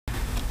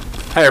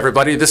Hi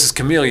everybody, this is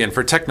Chameleon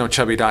for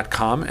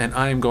TechnoChubby.com, and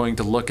I'm going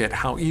to look at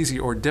how easy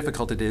or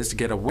difficult it is to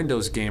get a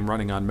Windows game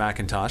running on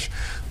Macintosh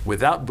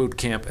without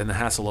Bootcamp and the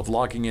hassle of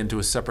logging into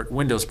a separate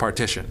Windows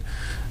partition.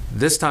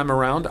 This time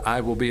around, I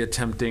will be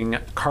attempting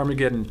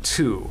Carmageddon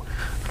II,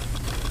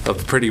 a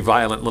pretty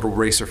violent little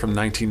racer from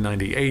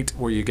 1998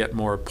 where you get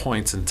more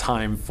points and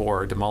time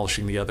for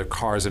demolishing the other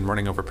cars and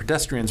running over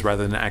pedestrians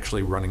rather than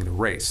actually running the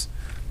race.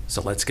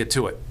 So let's get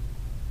to it.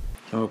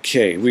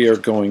 Okay, we are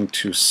going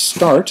to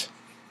start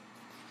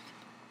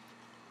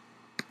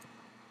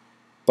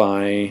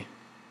by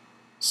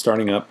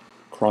starting up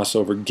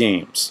crossover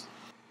games.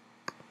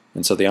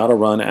 And so the auto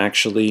run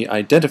actually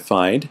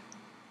identified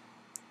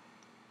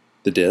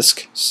the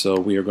disk, so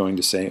we are going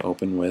to say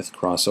open with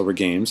crossover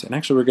games, and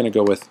actually we're going to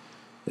go with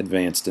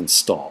advanced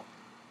install.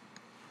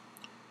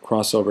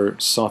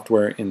 Crossover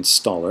software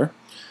installer.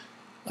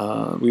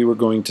 We were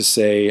going to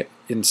say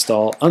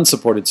install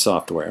unsupported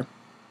software.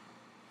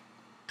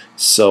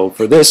 So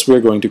for this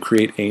we're going to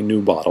create a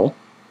new bottle.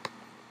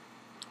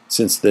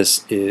 Since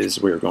this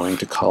is, we're going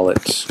to call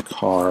it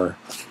Car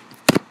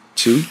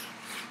 2.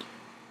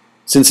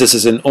 Since this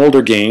is an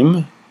older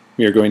game,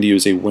 we are going to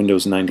use a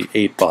Windows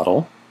 98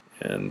 bottle.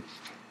 And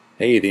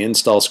hey, the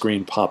install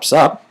screen pops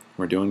up.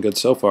 We're doing good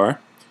so far.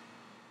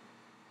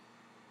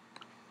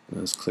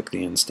 Let's click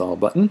the install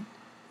button.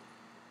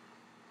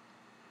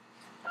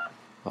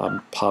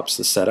 Pops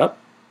the setup.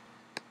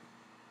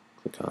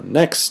 Click on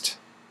next.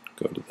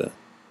 Go to the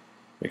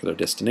regular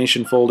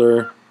destination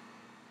folder.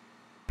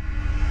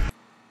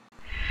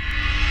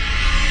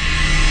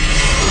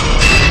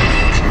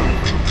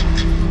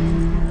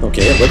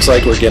 Okay, it looks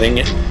like we're getting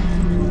an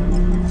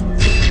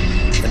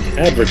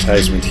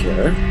advertisement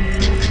here.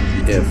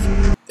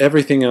 If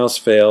everything else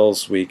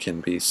fails, we can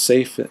be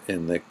safe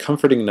in the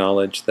comforting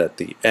knowledge that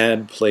the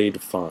ad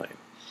played fine.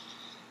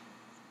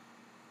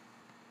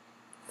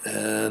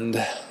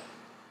 And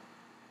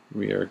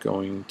we are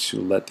going to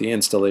let the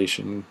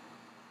installation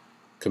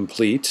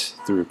complete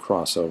through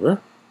crossover.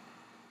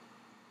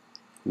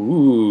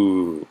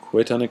 Ooh,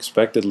 quit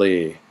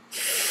unexpectedly.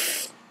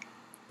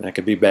 That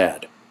could be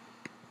bad.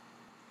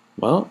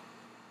 Well,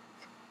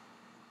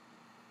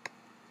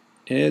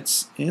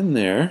 it's in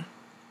there.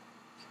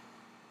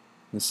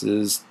 This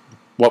is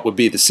what would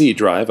be the C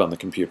drive on the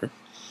computer.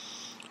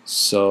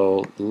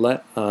 So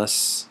let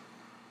us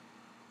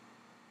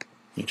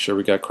make sure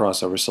we got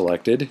crossover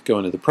selected. Go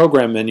into the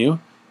program menu.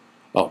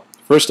 Oh,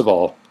 first of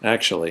all,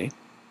 actually,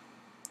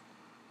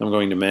 I'm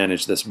going to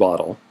manage this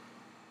bottle,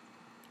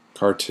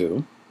 Car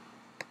 2.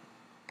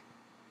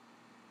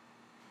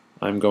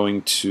 I'm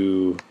going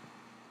to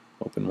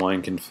open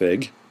wine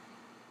config.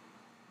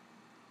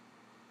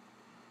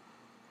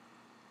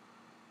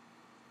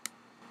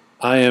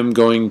 I am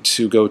going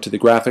to go to the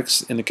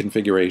graphics in the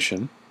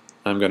configuration.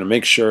 I'm going to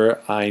make sure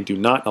I do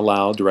not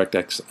allow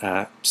DirectX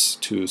apps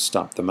to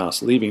stop the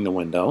mouse leaving the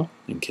window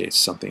in case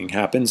something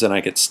happens and I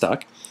get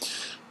stuck.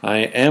 I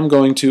am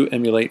going to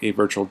emulate a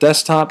virtual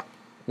desktop,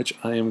 which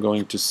I am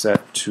going to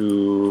set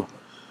to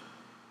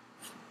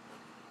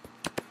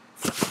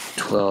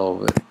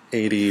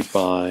 1280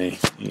 by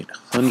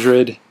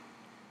 800.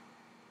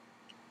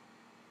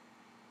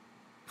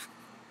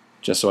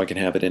 Just so I can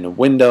have it in a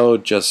window,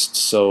 just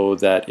so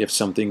that if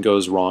something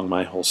goes wrong,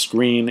 my whole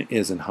screen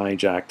isn't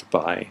hijacked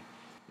by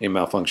a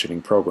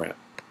malfunctioning program.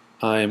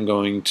 I am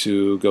going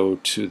to go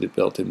to the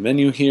built-in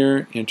menu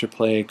here,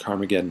 Interplay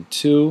Carmageddon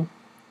II,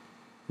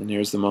 and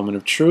here's the moment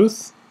of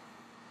truth.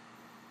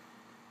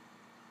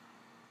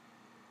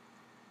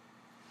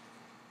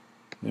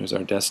 There's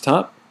our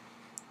desktop.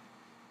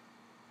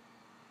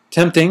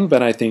 Tempting,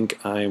 but I think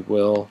I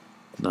will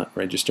not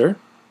register.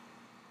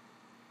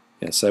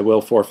 Yes, I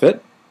will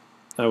forfeit.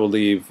 I will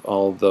leave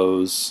all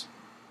those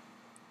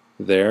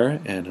there,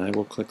 and I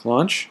will click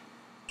launch.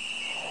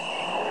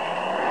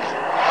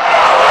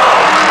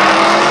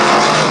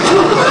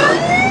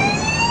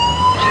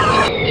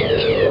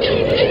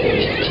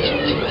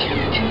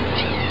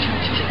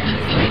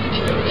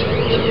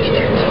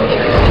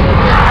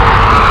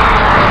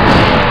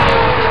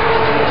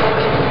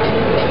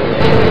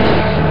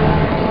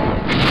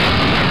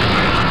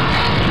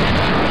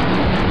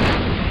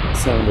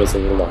 Sound was a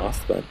little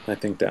off, but I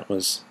think that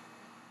was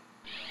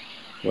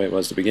the way it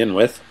was to begin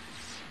with.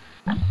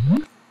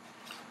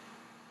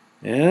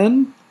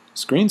 And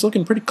screen's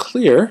looking pretty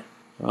clear.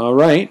 All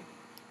right,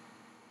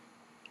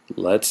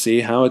 let's see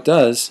how it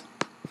does.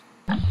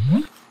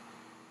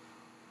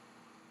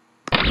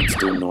 Let's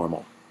do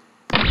normal.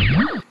 5,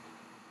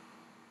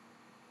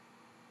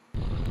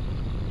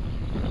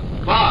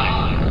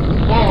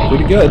 4,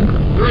 Pretty good.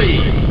 3,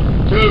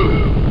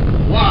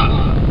 2,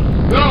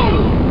 1, go!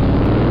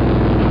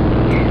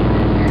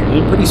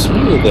 And pretty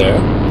smooth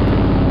there.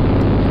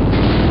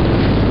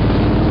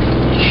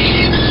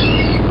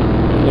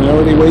 I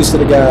already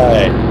wasted a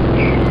guy.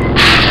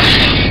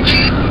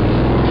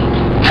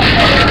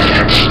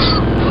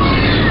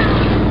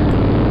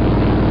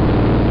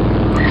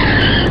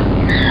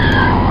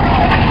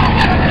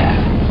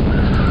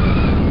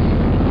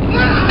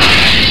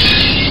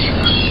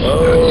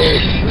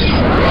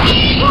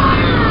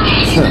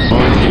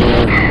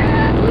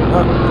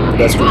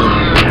 pedestrian.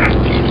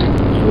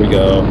 Here we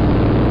go.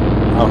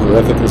 How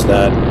horrific was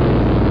that?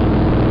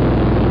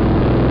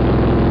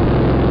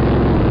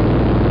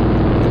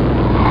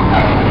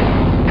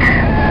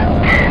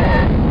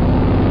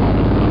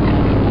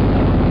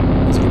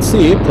 As you can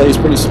see, it plays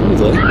pretty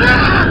smoothly.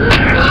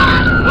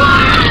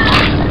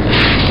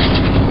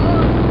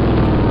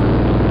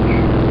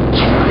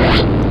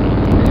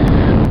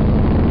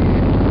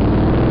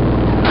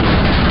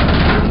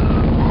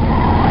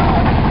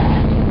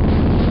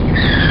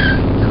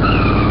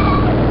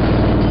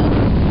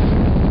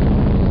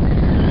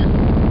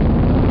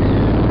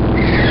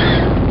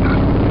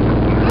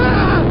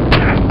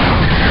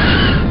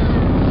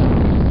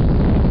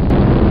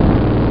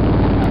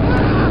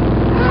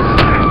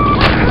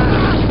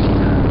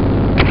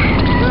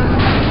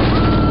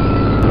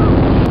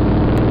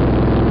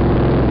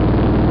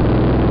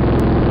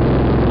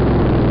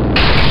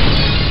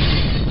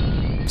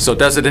 So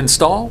does it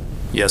install?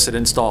 Yes, it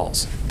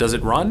installs. Does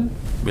it run?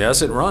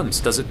 Yes, it runs.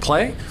 Does it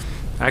play?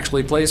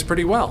 Actually plays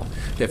pretty well.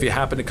 If you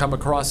happen to come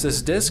across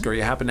this disc or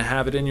you happen to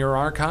have it in your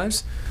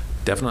archives,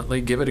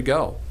 definitely give it a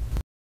go.